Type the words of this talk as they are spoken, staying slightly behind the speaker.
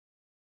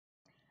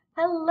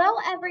Hello,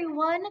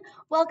 everyone.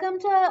 Welcome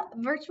to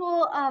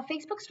virtual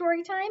Facebook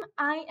Storytime.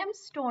 I am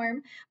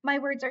Storm. My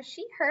words are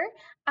she, her.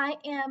 I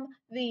am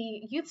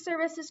the Youth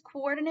Services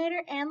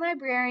Coordinator and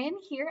Librarian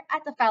here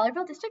at the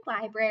Fowlerville District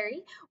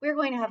Library. We're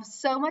going to have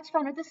so much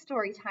fun with this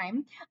story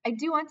time. I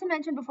do want to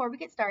mention before we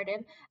get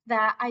started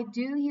that I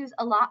do use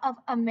a lot of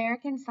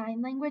American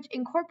Sign Language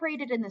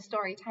incorporated in the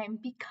story time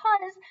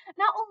because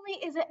not only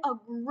is it a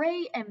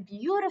great and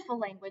beautiful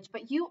language,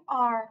 but you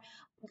are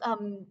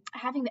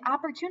having the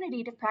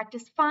opportunity to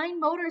practice fine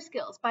motor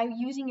skills by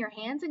using your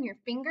hands and your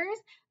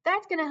fingers.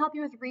 That's going to help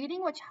you with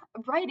writing,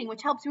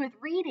 which helps you with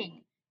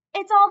reading.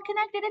 It's all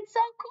connected. It's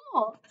so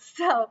cool.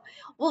 So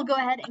we'll go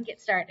ahead and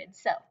get started.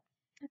 So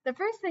the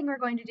first thing we're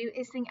going to do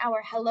is sing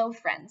our Hello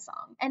Friend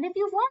song. And if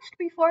you've watched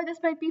before,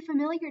 this might be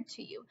familiar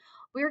to you.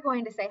 We're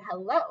going to say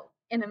hello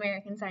in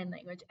American Sign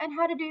Language. And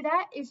how to do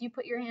that is you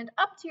put your hand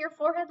up to your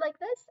forehead like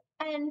this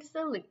and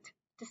salute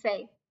to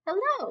say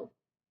hello.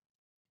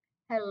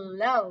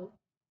 Hello.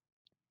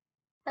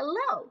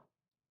 Hello.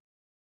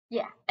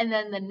 Yeah, and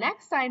then the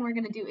next sign we're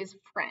going to do is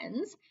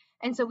friends.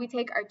 And so we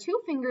take our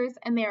two fingers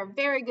and they are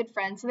very good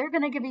friends. So they're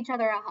going to give each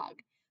other a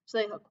hug. So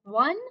they hook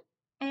 1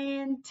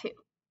 and 2.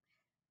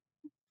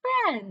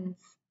 Friends.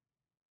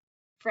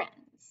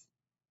 Friends.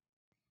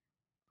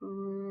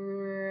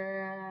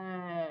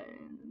 Friends.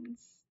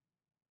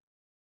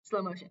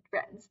 Slow motion.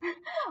 Friends.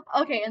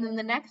 Okay, and then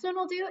the next one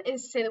we'll do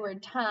is say the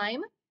word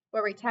time,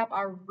 where we tap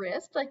our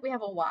wrist like we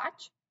have a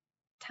watch.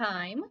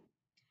 Time.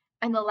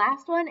 And the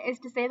last one is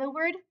to say the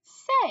word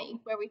say,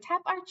 where we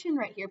tap our chin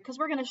right here because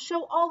we're going to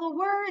show all the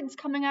words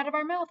coming out of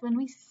our mouth when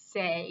we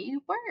say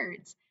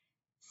words.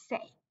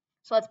 Say.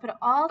 So let's put it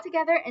all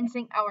together and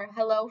sing our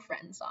Hello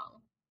Friend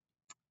song.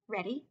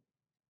 Ready?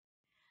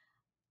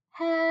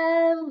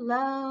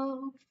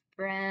 Hello,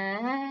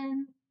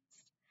 friends.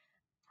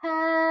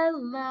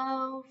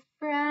 Hello,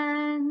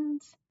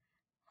 friends.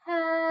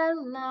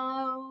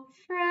 Hello,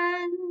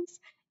 friends.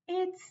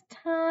 It's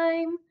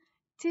time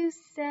to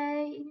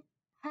say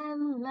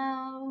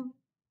hello.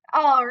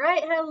 All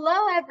right,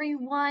 hello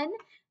everyone.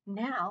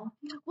 Now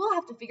we'll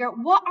have to figure out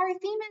what our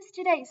theme is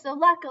today. So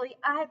luckily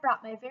I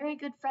brought my very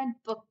good friend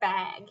Book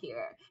Bag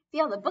here.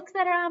 See all the books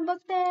that are on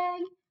Book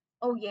Bag?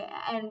 Oh yeah,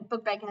 and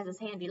Book Bag has this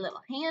handy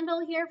little handle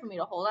here for me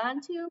to hold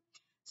on to.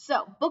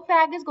 So Book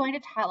Bag is going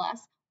to tell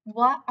us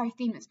what our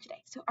theme is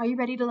today. So are you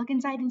ready to look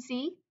inside and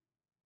see?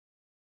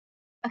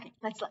 Okay,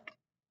 let's look.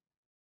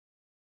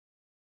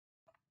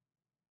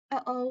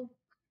 Uh-oh.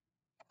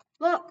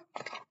 Look,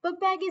 Book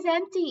Bag is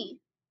empty.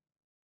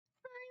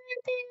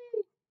 Empty.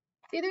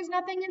 See, there's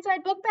nothing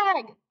inside Book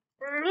Bag.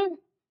 There's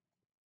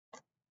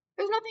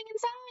nothing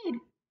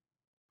inside.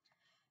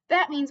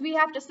 That means we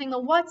have to sing the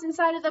What's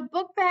Inside of the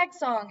Book Bag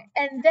song,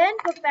 and then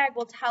Book Bag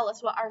will tell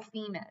us what our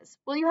theme is.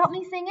 Will you help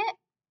me sing it?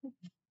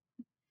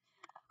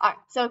 All right,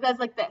 so it goes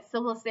like this.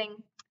 So we'll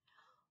sing,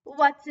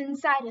 what's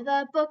inside of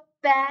the book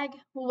bag?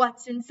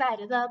 What's inside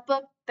of the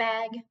book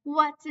bag?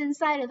 What's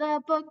inside of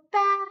the book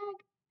bag?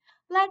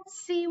 Let's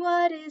see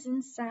what is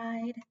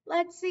inside.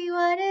 Let's see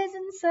what is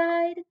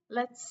inside.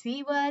 Let's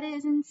see what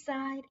is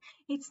inside.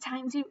 It's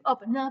time to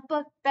open the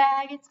book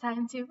bag. It's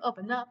time to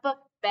open the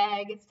book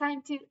bag. It's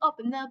time to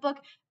open the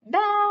book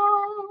bag.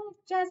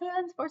 Jazz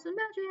hands for some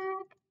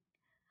magic.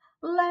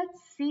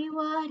 Let's see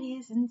what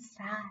is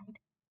inside.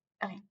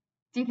 Okay,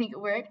 do you think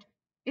it worked?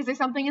 Is there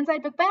something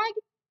inside book bag?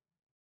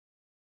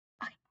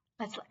 Okay,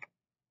 let's look.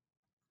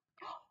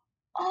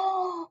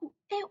 Oh,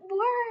 it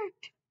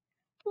worked.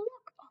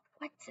 Look, oh,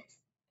 what's this?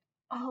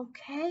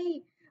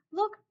 Okay,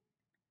 look,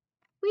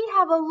 we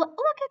have look,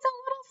 it's a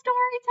little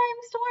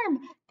Storytime Storm.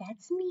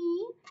 That's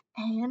me.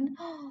 And,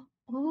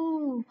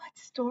 oh,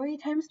 what's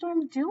Storytime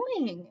Storm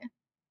doing?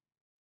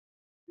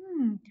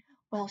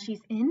 Well,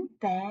 she's in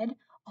bed.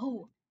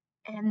 Oh,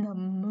 and the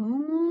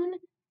moon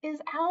is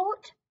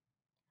out.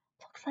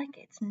 Looks like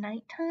it's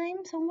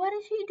nighttime. So what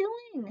is she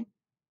doing?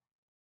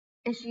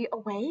 Is she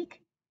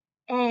awake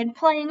and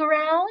playing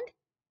around?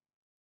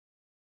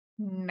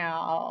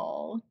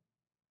 No.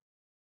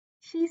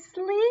 She's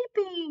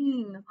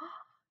sleeping.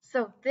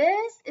 So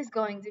this is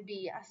going to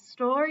be a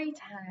story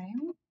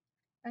time.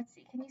 Let's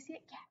see, can you see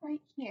it? Yeah,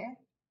 right here.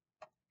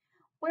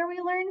 Where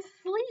we learn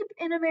sleep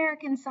in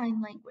American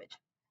Sign Language.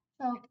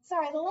 So,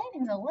 sorry, the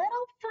lighting's a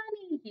little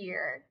funny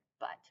here,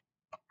 but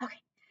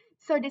okay.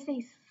 So to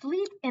say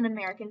sleep in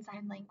American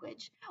Sign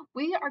Language,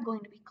 we are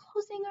going to be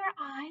closing our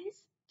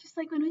eyes, just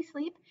like when we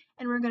sleep,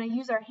 and we're going to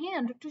use our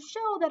hand to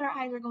show that our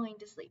eyes are going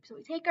to sleep. So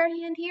we take our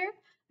hand here,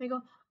 we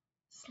go,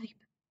 sleep,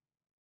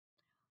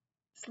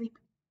 sleep.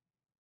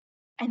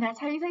 And that's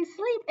how you say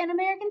sleep in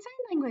American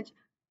Sign Language.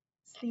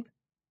 Sleep,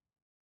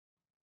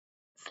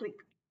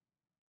 sleep,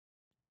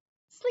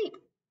 sleep,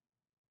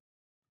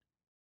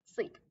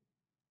 sleep,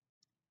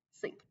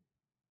 sleep.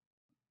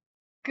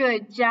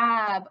 Good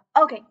job.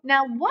 Okay,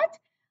 now what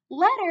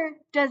letter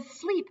does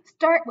sleep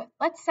start with?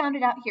 Let's sound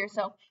it out here.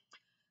 So,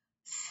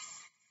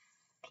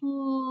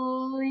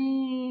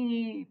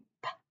 sleep,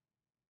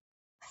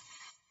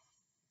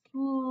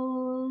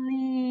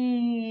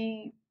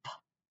 sleep,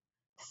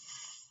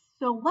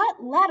 So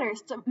what letter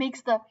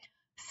makes the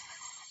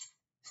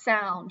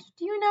sound?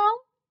 Do you know?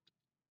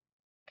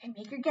 Okay,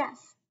 make your guess.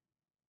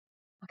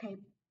 Okay,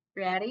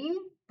 ready?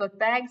 Book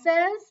bag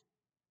says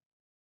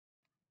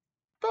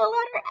the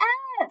letter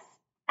S.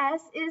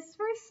 S is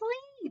for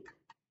sleep.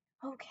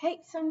 Okay,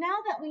 so now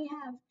that we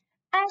have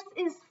S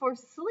is for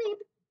sleep,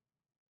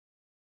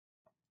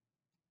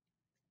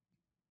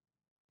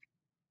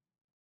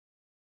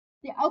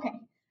 yeah, okay.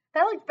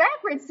 That looked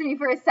backwards to me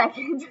for a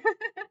second.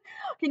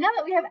 Okay, now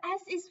that we have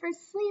S is for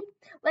sleep,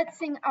 let's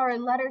sing our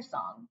letter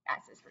song.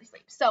 S is for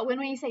sleep. So when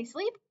we say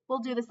sleep, we'll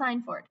do the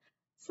sign for it.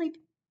 Sleep.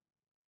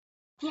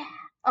 Yeah.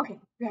 Okay,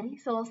 ready?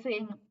 So we'll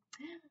sing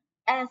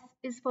S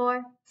is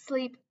for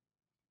sleep.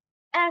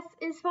 S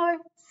is for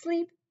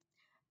sleep.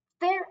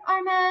 There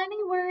are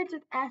many words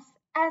with S.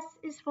 S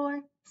is for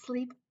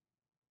sleep.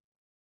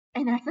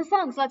 And that's the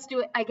song, so let's do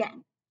it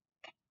again.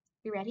 Okay,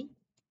 you ready?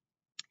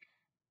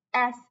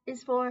 S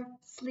is for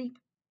sleep.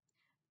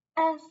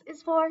 S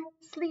is for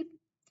sleep.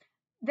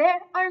 There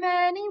are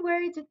many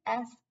words with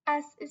S.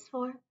 S is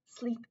for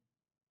sleep.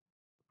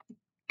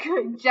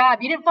 Good job.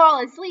 You didn't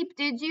fall asleep,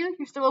 did you?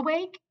 You're still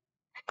awake?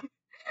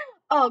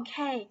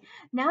 Okay,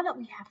 now that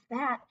we have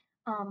that,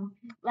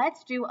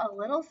 let's do a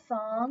little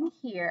song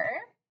here.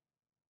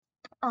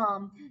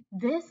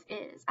 This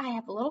is, I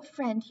have a little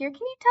friend here.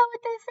 Can you tell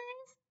what this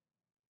is?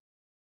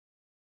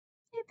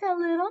 It's a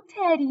little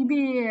teddy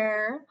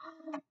bear.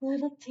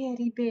 Little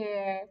teddy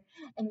bear.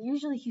 And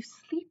usually you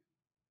sleep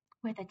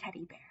with a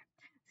teddy bear.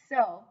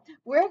 So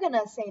we're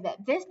gonna say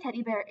that this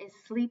teddy bear is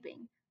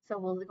sleeping. So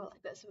we'll go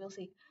like this. We'll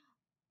see.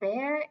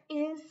 Bear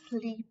is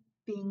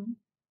sleeping.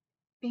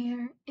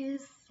 Bear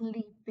is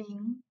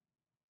sleeping.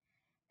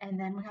 And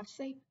then we have to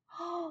say,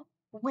 oh,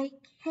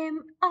 wake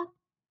him up.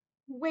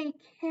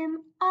 Wake him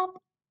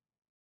up.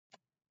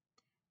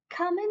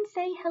 Come and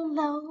say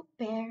hello,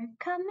 bear.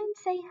 Come and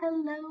say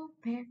hello,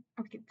 bear.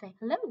 Or we can say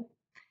hello.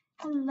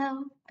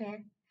 Hello,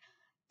 bear.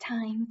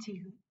 Time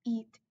to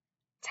eat.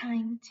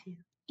 Time to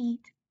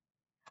eat.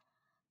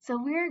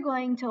 So we're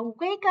going to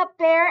wake up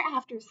Bear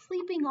after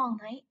sleeping all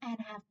night and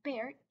have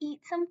Bear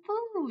eat some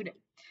food.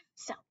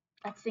 So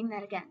let's sing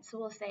that again. So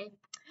we'll say,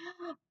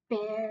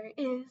 Bear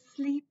is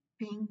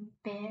sleeping,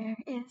 Bear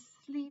is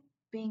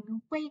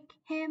sleeping. Wake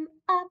him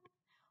up,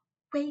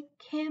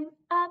 wake him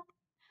up.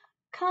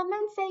 Come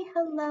and say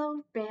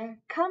hello, Bear.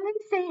 Come and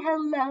say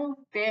hello,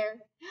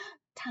 Bear.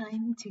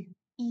 Time to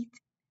eat,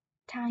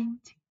 time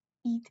to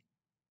eat.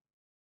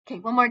 Okay,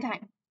 one more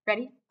time.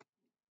 Ready?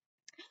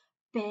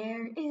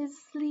 Bear is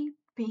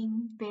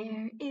sleeping,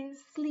 Bear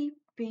is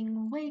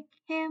sleeping. Wake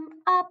him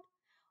up,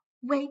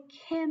 wake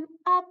him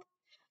up.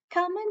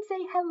 Come and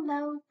say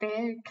hello,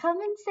 Bear.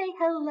 Come and say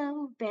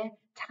hello, Bear.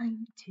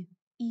 Time to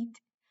eat,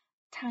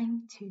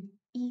 time to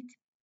eat.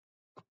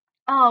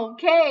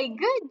 Okay,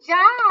 good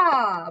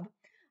job.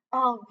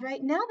 All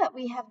right, now that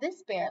we have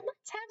this bear,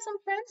 let's have some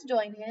friends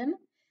join him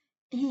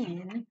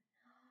in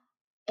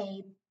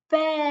a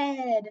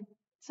bed.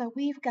 So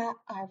we've got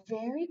our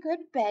very good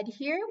bed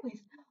here with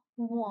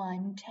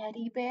one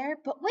teddy bear.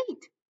 But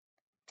wait,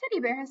 teddy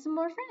bear has some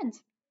more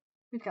friends.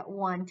 We've got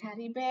one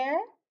teddy bear,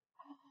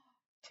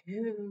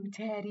 two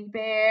teddy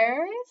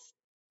bears,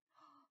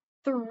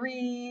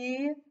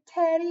 three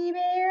teddy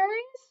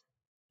bears,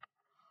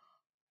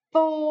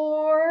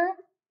 four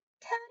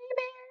teddy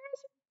bears,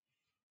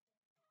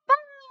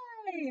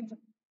 five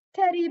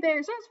teddy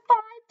bears. There's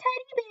five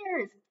teddy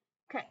bears.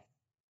 Okay,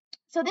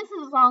 so this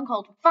is a song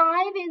called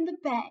Five in the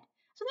Bed.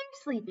 So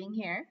they're sleeping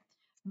here,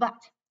 but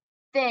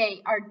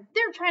they're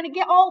trying to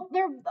get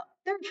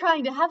they're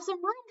trying to have some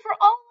room for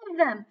all of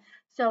them.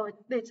 So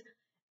it's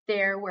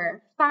there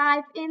were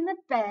five in the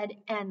bed,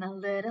 and the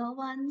little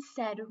one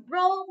said,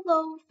 roll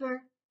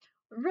over,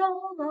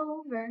 roll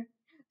over.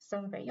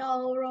 So they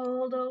all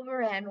rolled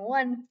over, and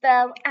one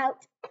fell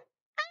out.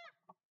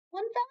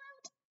 One fell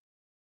out.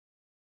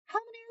 How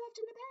many are left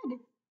in the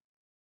bed?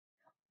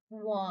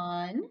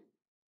 One,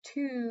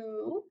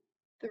 two,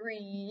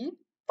 three,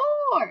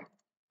 four.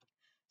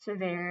 So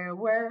there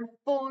were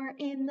four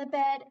in the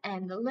bed,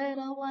 and the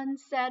little one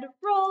said,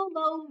 roll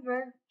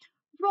over,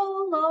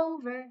 roll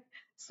over.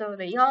 So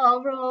they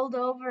all rolled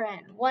over,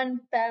 and one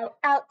fell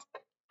out.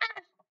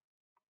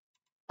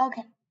 Ah!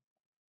 Okay.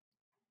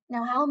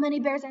 Now how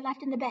many bears are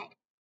left in the bed?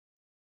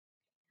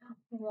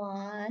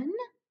 One,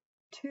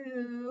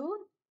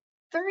 two,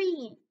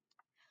 three.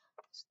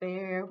 So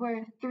there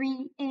were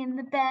three in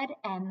the bed,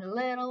 and the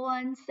little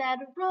one said,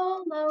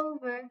 roll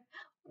over,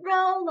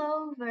 roll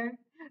over.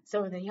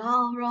 So they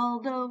all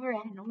rolled over,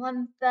 and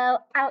one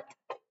fell out.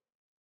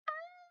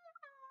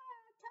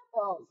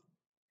 Tumbles.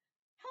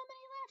 How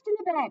many left in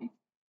the bed?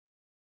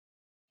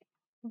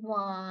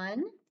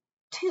 One,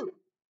 two.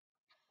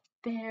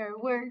 There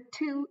were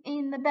two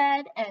in the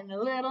bed, and the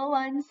little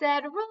one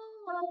said,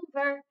 roll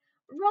over,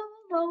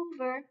 roll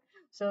over.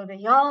 So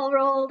they all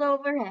rolled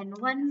over, and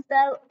one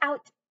fell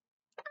out.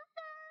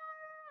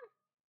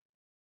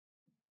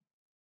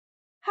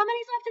 How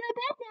many's left in the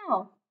bed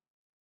now?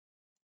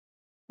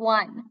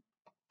 One.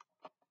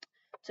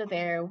 So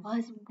there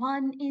was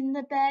one in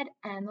the bed,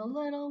 and the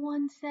little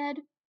one said,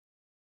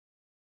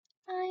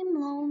 I'm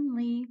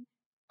lonely,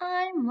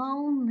 I'm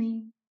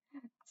lonely.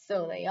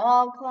 So they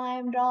all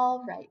climbed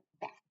all right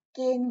back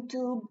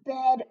into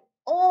bed.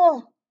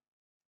 Oh,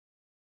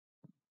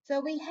 so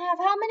we have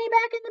how many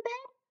back in the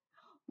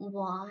bed?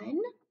 1,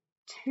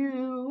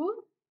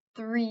 2,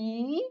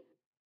 3,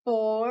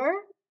 4,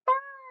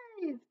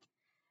 5.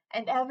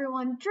 And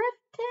everyone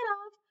drifted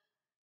off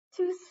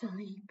to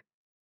sleep.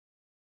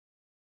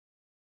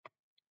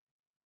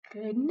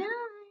 Good night.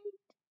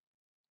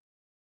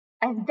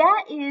 And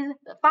that is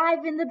the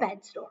 5 in the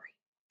bed story.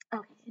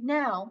 Okay,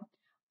 now,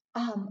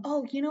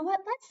 oh, you know what?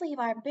 Let's leave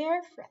our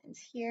bear friends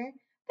here.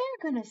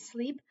 They're gonna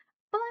sleep,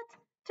 but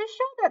to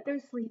show that they're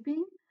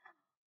sleeping,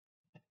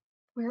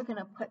 we're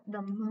gonna put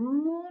the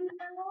moon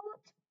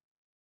out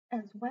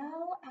as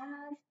well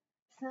as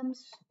some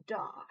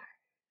stars.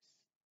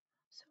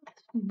 So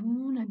the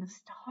moon and the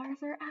stars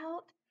are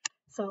out.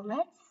 So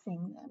let's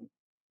sing them.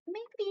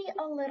 Maybe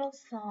a little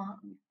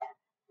song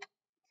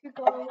to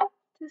go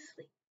to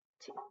sleep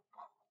to.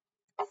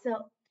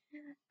 So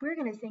we're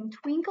gonna sing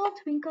Twinkle,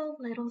 Twinkle,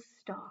 Little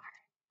Star.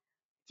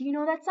 Do you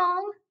know that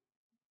song?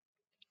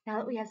 Now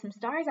that we have some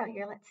stars out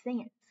here, let's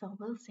sing it. So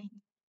we'll sing.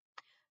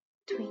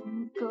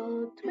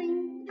 Twinkle,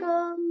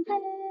 twinkle,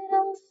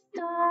 little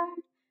star,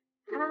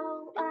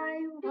 how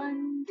I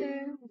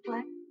wonder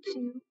what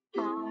you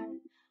are.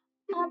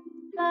 Up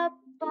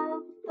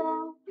above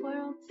the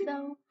world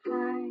so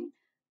high,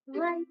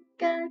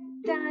 like a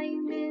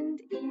diamond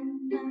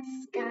in the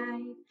sky.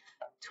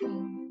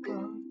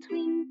 Twinkle,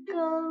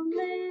 twinkle,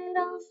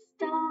 little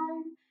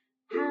star,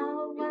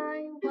 how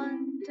I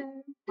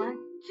wonder what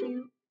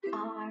you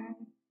are.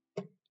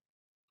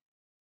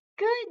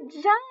 Good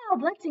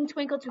job! Let's sing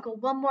Twinkle, Twinkle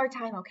one more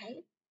time,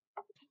 okay?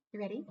 You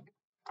ready?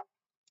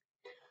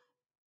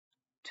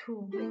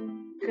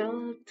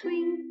 Twinkle,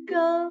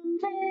 twinkle,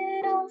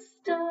 little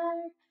star,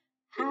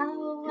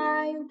 how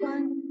I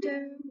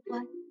wonder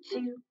what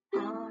you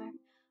are.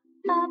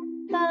 Up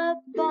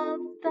above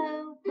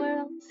the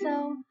world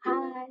so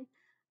high,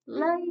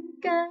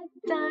 like a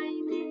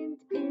diamond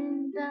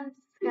in the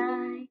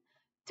sky.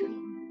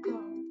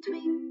 Twinkle,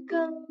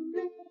 twinkle,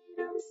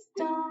 little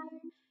star,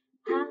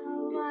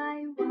 how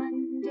I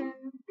wonder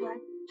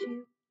what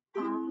you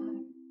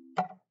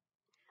are.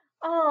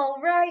 All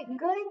right,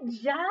 good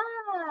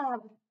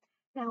job.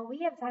 Now we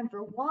have time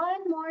for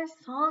one more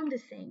song to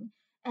sing.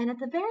 And at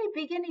the very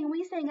beginning,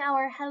 we sang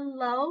our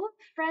Hello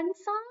Friend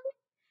song.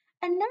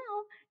 And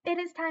now it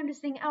is time to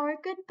sing our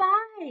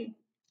Goodbye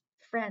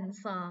Friend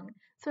song.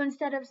 So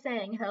instead of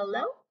saying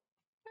hello,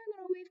 we're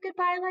going to wave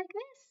goodbye like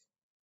this.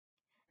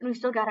 And we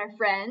still got our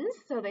friends,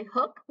 so they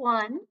hook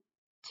 1,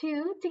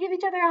 2 to give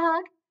each other a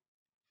hug.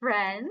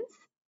 Friends.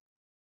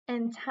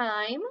 And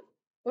time,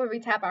 where we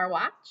tap our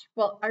watch.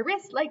 Well, our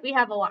wrist like we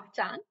have a watch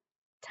on.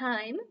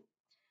 Time.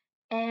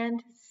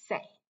 And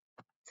say.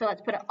 So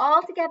let's put it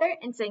all together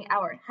and sing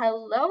our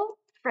Hello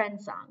Friend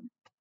song.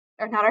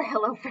 Or not our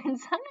Hello Friend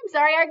song, I'm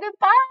sorry, our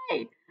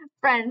Goodbye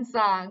Friend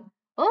song.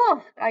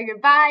 Oh, our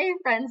Goodbye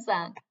Friend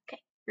song.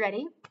 Okay,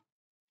 ready?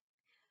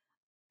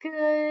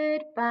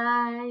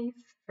 Goodbye,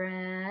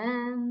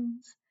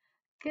 friends.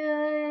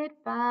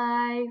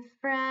 Goodbye,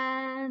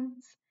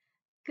 friends.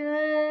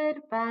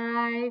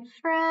 Goodbye,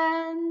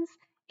 friends.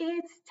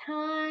 It's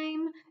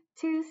time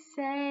to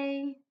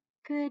say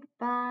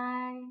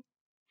goodbye.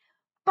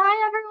 Bye,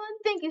 everyone.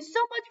 Thank you so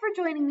much for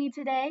joining me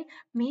today.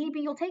 Maybe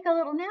you'll take a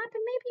little nap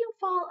and maybe you'll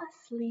fall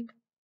asleep.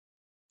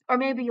 Or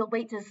maybe you'll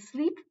wait to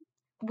sleep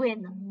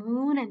when the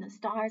moon and the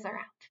stars are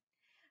out.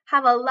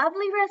 Have a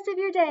lovely rest of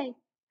your day.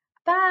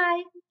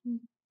 Bye.